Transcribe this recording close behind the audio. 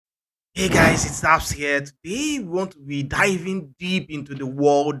Hey guys, it's Daps here. Today we want to be diving deep into the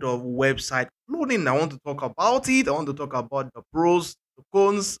world of website cloning. I want to talk about it. I want to talk about the pros, the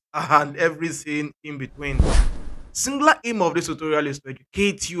cons, and everything in between. Singular aim of this tutorial is to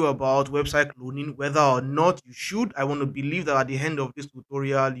educate you about website cloning, whether or not you should. I want to believe that at the end of this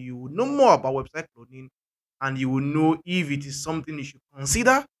tutorial, you will know more about website cloning and you will know if it is something you should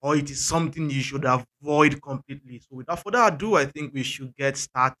consider or it is something you should avoid completely. So, without further ado, I think we should get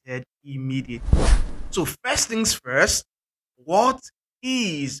started immediately. So, first things first, what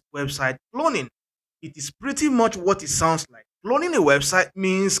is website cloning? It is pretty much what it sounds like. Cloning a website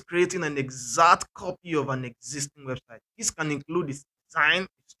means creating an exact copy of an existing website. This can include its design,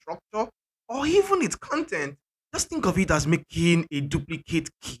 its structure, or even its content. Just think of it as making a duplicate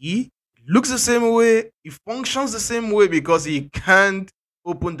key. It looks the same way, it functions the same way because it can't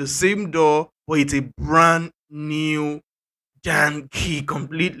open the same door, but it's a brand new damn key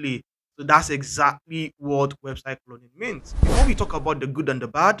completely. So that's exactly what website cloning means. Before we talk about the good and the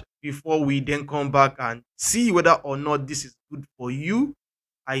bad, before we then come back and see whether or not this is good for you,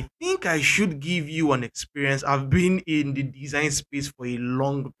 I think I should give you an experience. I've been in the design space for a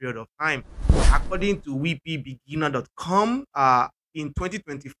long period of time. According to weepybeginner.com, in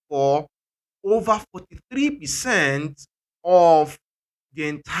 2024, over 43% of the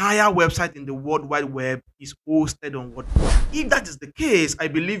entire website in the World Wide Web is hosted on WordPress. If that is the case, I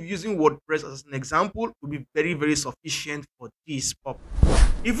believe using WordPress as an example would be very, very sufficient for this purpose.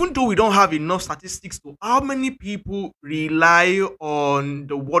 Even though we don't have enough statistics to how many people rely on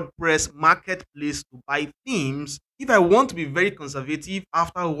the WordPress marketplace to buy themes, if I want to be very conservative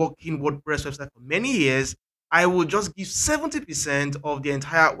after working WordPress website for many years, I will just give 70% of the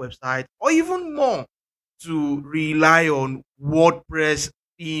entire website or even more to rely on WordPress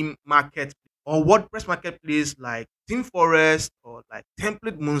theme marketplace or WordPress marketplace like Theme Forest or like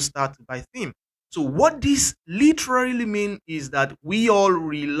Template Monster to buy theme. So what this literally means is that we all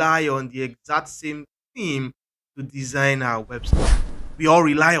rely on the exact same theme to design our website. We all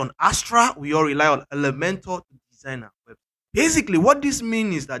rely on Astra, we all rely on Elementor to design our website. Basically, what this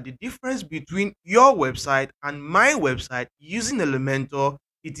means is that the difference between your website and my website using Elementor,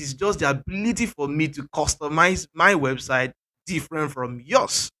 it is just the ability for me to customize my website different from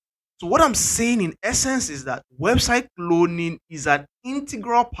yours. So what I'm saying in essence is that website cloning is an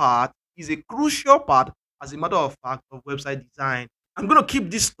integral part, is a crucial part, as a matter of fact, of website design. I'm going to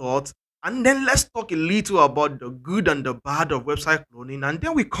keep this thought and then let's talk a little about the good and the bad of website cloning. And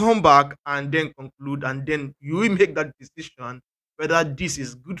then we come back and then conclude, and then you will make that decision whether this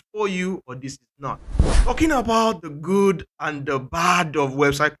is good for you or this is not. Talking about the good and the bad of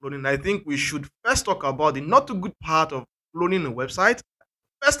website cloning, I think we should first talk about the not too good part of cloning a website.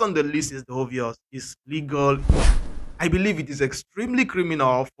 First on the list is the obvious, is legal. I believe it is extremely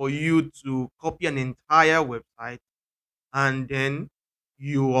criminal for you to copy an entire website and then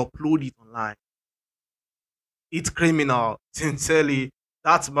you upload it online. It's criminal. Sincerely,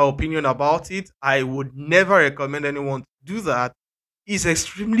 that's my opinion about it. I would never recommend anyone to do that. It's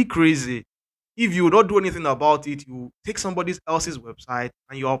extremely crazy. If you don't do anything about it, you take somebody else's website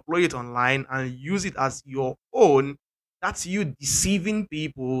and you upload it online and use it as your own. That's you deceiving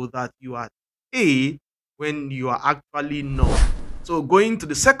people that you are A when you are actually not. So going to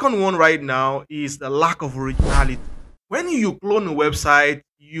the second one right now is the lack of originality. When you clone a website,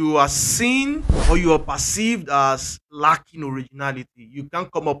 you are seen or you are perceived as lacking originality. You can't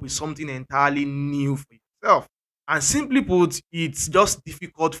come up with something entirely new for yourself. And simply put, it's just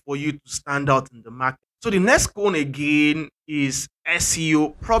difficult for you to stand out in the market. So the next one again is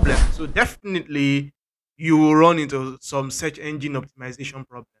SEO problem. So definitely you will run into some search engine optimization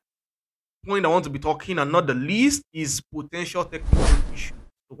problem. Point I want to be talking and not the least is potential technical issues.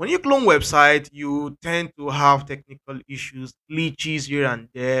 So when you clone website, you tend to have technical issues, glitches here and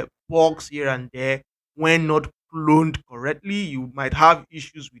there, bugs here and there. When not cloned correctly, you might have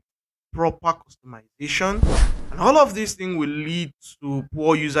issues with proper customization. And all of these things will lead to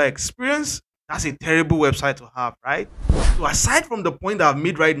poor user experience. That's a terrible website to have, right? So aside from the point I've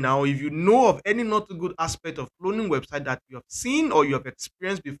made right now, if you know of any not too good aspect of cloning website that you have seen or you have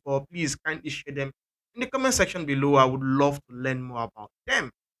experienced before, please kindly share them in the comment section below. I would love to learn more about them.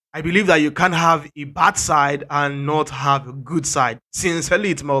 I believe that you can't have a bad side and not have a good side.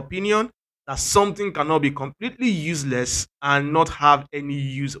 Sincerely, it's my opinion that something cannot be completely useless and not have any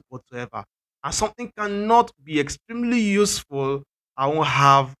use whatsoever. And something cannot be extremely useful and won't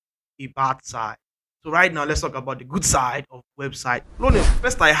have a bad side. So right now, let's talk about the good side of website cloning.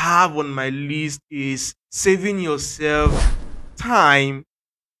 First I have on my list is saving yourself time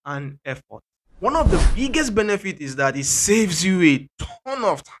and effort. One of the biggest benefits is that it saves you a ton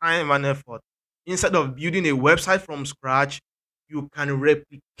of time and effort. Instead of building a website from scratch, you can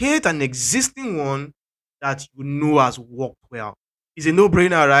replicate an existing one that you know has worked well. It's a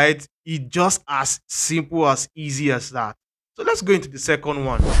no-brainer, right? It's just as simple as easy as that. So let's go into the second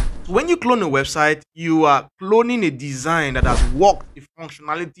one. So when you clone a website, you are cloning a design that has worked, a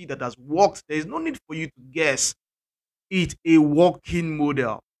functionality that has worked. There is no need for you to guess. It's a working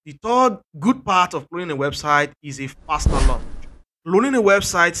model. The third good part of cloning a website is a faster launch. Cloning a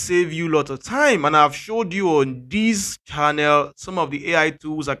website saves you a lot of time, and I've showed you on this channel some of the AI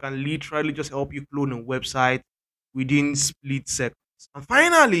tools that can literally just help you clone a website within split seconds. And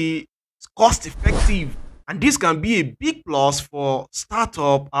finally, it's cost effective, and this can be a big plus for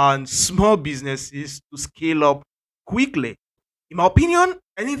startup and small businesses to scale up quickly. In my opinion,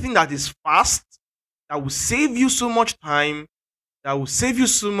 anything that is fast, that will save you so much time, that will save you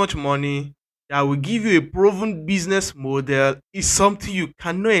so much money, that will give you a proven business model is something you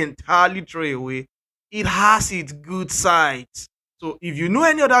cannot entirely throw away. It has its good sides. So if you know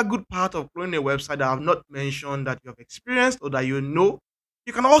any other good part of growing a website that I have not mentioned that you have experienced or that you know,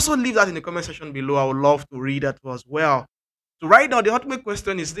 you can also leave that in the comment section below. I would love to read that as well. So right now, the ultimate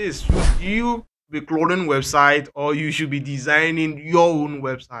question is this: should you be cloning website or you should be designing your own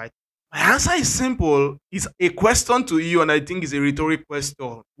website? My answer is simple. It's a question to you, and I think it's a rhetoric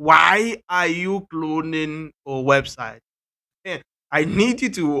question. Why are you cloning a website? I need you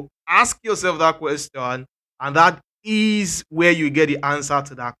to ask yourself that question, and that is where you get the answer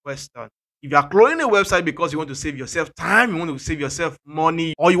to that question. If you are cloning a website because you want to save yourself time, you want to save yourself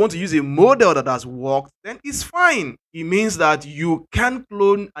money, or you want to use a model that has worked, then it's fine. It means that you can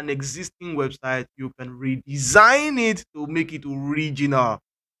clone an existing website, you can redesign it to make it original.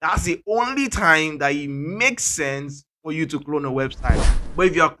 That's the only time that it makes sense for you to clone a website. But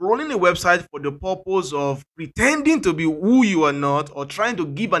if you are cloning a website for the purpose of pretending to be who you are not or trying to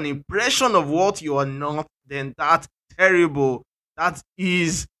give an impression of what you are not, then that's terrible. That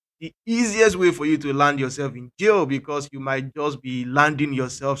is the easiest way for you to land yourself in jail, because you might just be landing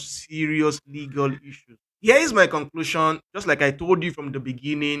yourself serious legal issues. Here is my conclusion. Just like I told you from the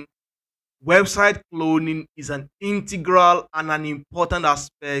beginning, website cloning is an integral and an important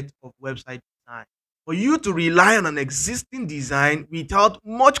aspect of website design. For you to rely on an existing design without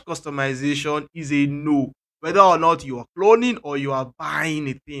much customization is a no. Whether or not you are cloning or you are buying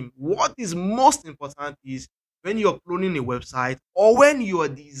a theme, what is most important is when you're cloning a website or when you are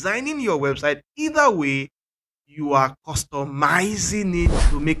designing your website, either way, you are customizing it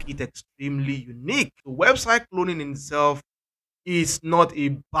to make it extremely unique. The website cloning in itself is not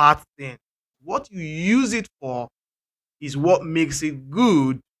a bad thing. What you use it for is what makes it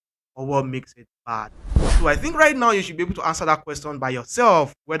good or what makes it bad. So I think right now you should be able to answer that question by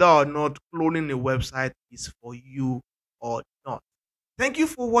yourself, whether or not cloning a website is for you or not. Thank you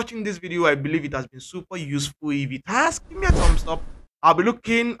for watching this video. I believe it has been super useful. If it has, give me a thumbs up. I'll be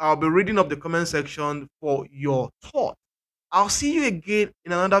reading up the comment section for your thoughts. I'll see you again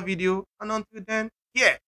in another video, and until then, yeah.